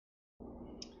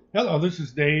Hello, this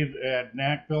is Dave at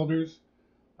Knack Builders.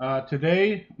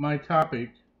 Today, my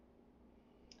topic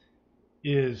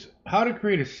is how to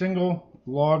create a single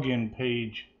login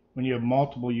page when you have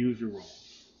multiple user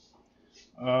roles.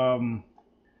 Um,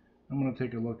 I'm going to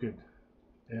take a look at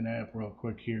an app real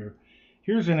quick here.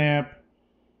 Here's an app,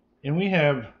 and we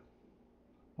have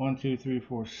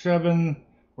 7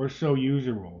 or so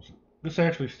user roles. This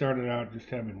actually started out just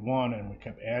having one, and we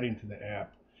kept adding to the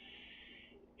app.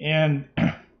 And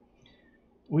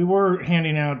we were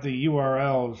handing out the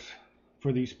URLs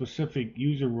for these specific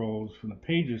user roles from the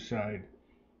pages side,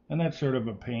 and that's sort of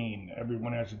a pain.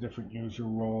 Everyone has a different user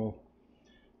role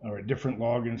or different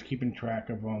logins, keeping track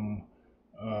of them.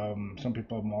 Some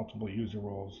people have multiple user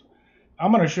roles.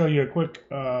 I'm going to show you a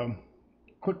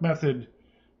quick method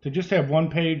to just have one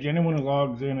page. Anyone who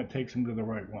logs in, it takes them to the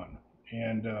right one.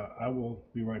 And I will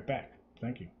be right back.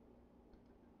 Thank you.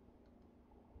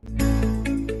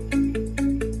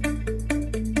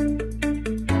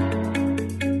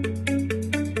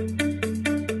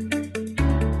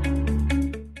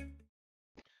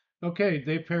 Okay,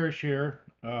 Dave Parrish here,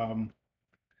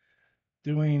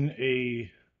 doing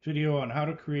a video on how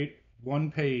to create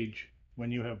one page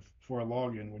when you have for a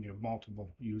login when you have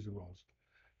multiple user roles.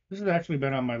 This has actually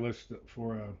been on my list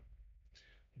for a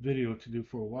video to do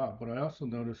for a while, but I also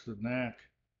noticed that Knack,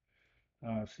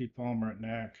 Steve Palmer at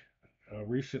Knack,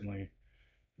 recently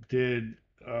did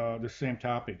the same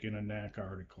topic in a Knack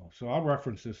article. So I'll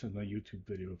reference this in the YouTube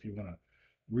video if you want to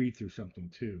read through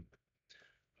something too.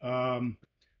 Um,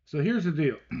 so here's the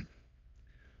deal.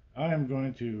 I am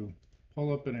going to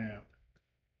pull up an app.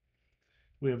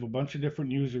 We have a bunch of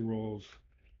different user roles,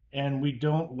 and we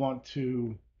don't want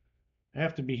to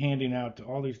have to be handing out to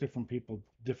all these different people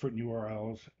different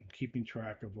URLs and keeping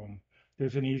track of them.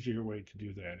 There's an easier way to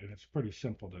do that, and it's pretty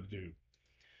simple to do.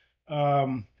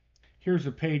 Um, Here's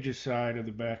the pages side of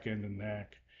the back end of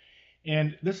Knack.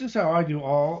 And this is how I do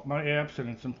all my apps, and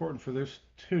it's important for this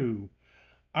too.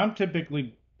 I'm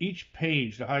typically, each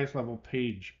page, the highest level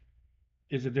page,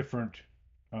 is a different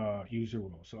user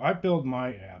role. So I build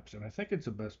my apps, and I think it's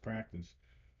the best practice,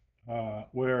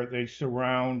 where they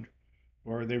surround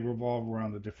or they revolve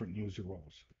around the different user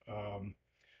roles.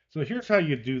 So here's how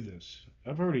you do this.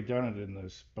 I've already done it in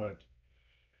this, but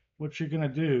what you're going to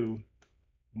do,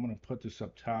 I'm going to put this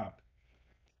up top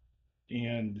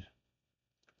and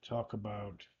talk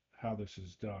about how this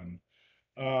is done.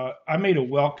 I made a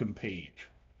welcome page,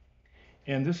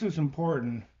 and this is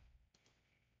important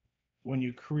when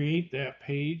you create that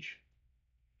page.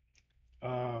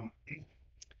 Um,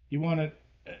 you want to,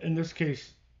 in this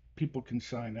case, people can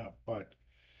sign up, but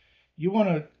you want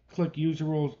to click user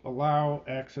roles, allow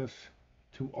access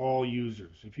to all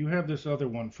users. If you have this other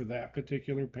one for that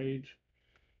particular page,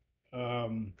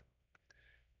 um,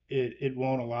 it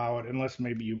won't allow it unless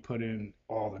maybe you put in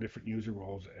all the different user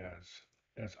roles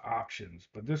as options.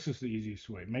 But this is the easiest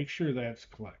way. Make sure that's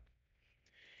clicked.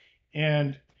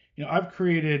 And I've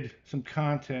created some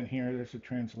content here. There's a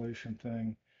translation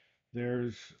thing.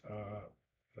 There's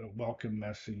a welcome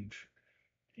message,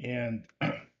 and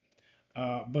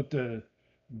but the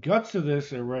guts of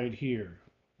this are right here.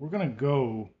 We're gonna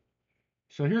go.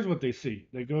 So here's what they see.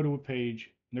 They go to a page.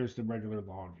 There's the regular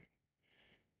login.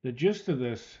 The gist of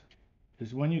this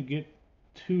is when you get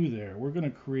to there, we're going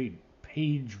to create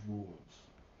page rules.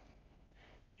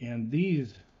 And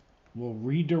these will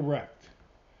redirect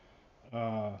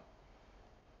uh,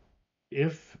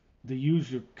 if the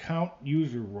user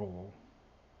role,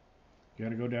 you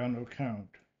got to go down to account,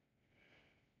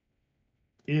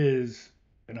 is,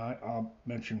 and I'll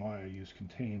mention why I use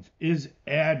contains, is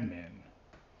admin.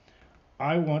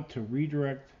 I want to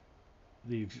redirect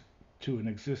the to an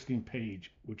existing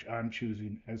page, which I'm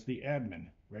choosing as the admin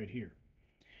right here.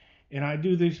 And I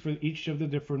do this for each of the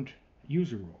different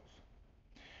user roles.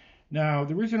 Now,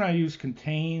 the reason I use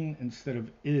contain instead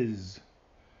of is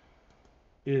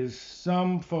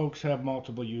some folks have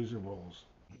multiple user roles.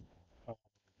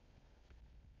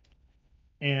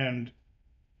 And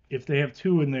if they have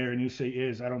two in there and you say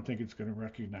is, I don't think it's going to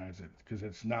recognize it because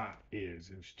it's not is.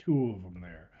 There's two of them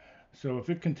there. So if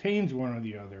it contains one or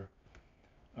the other,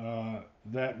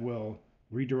 that will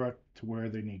redirect to where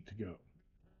they need to go.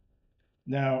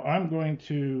 Now I'm going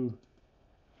to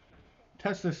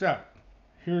test this out.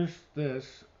 Here's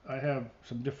this. I have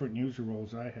some different user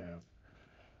roles I have.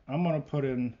 I'm going to put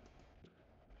in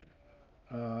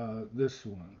this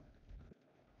one.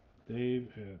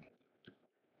 Dave had.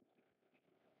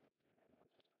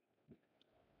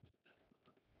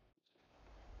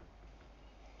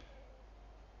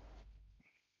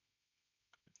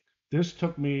 This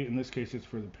took me, in this case it's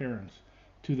for the parents,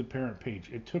 to the parent page.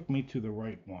 It took me to the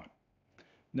right one.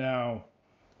 Now,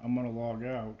 I'm going to log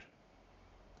out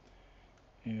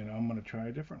and I'm going to try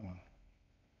a different one.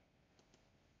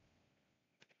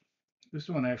 This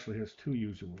one actually has two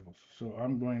user roles. So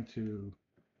I'm going to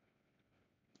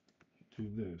do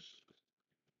this.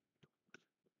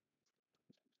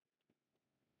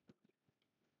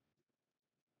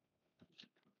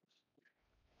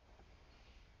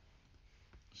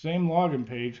 Same login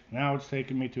page. Now it's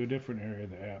taking me to a different area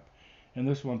of the app. And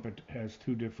this one has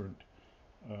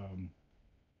um,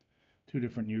 two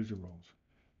different user roles.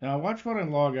 Now watch when I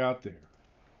log out there.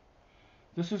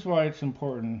 This is why it's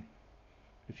important,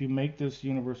 if you make this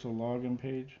universal login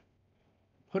page,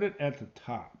 put it at the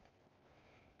top.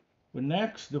 The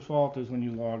next default is when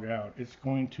you log out, it's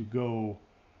going to go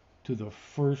to the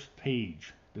first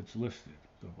page that's listed.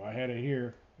 So if I had it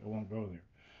here, it won't go there.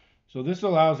 So this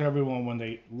allows everyone when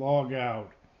they log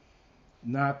out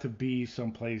not to be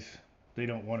someplace they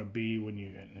don't want to be when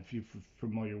you, if you're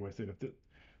familiar with it.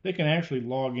 They can actually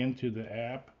log into the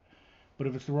app, but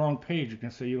if it's the wrong page, it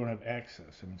can say you don't have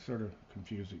access, and it's sort of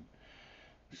confusing.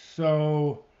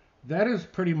 So that is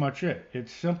pretty much it.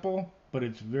 It's simple, but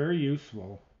it's very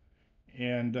useful.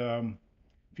 And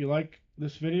if you like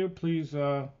this video, please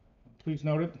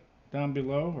note it down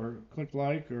below, or click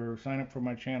like, or sign up for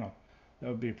my channel. That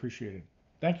would be appreciated.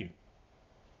 Thank you.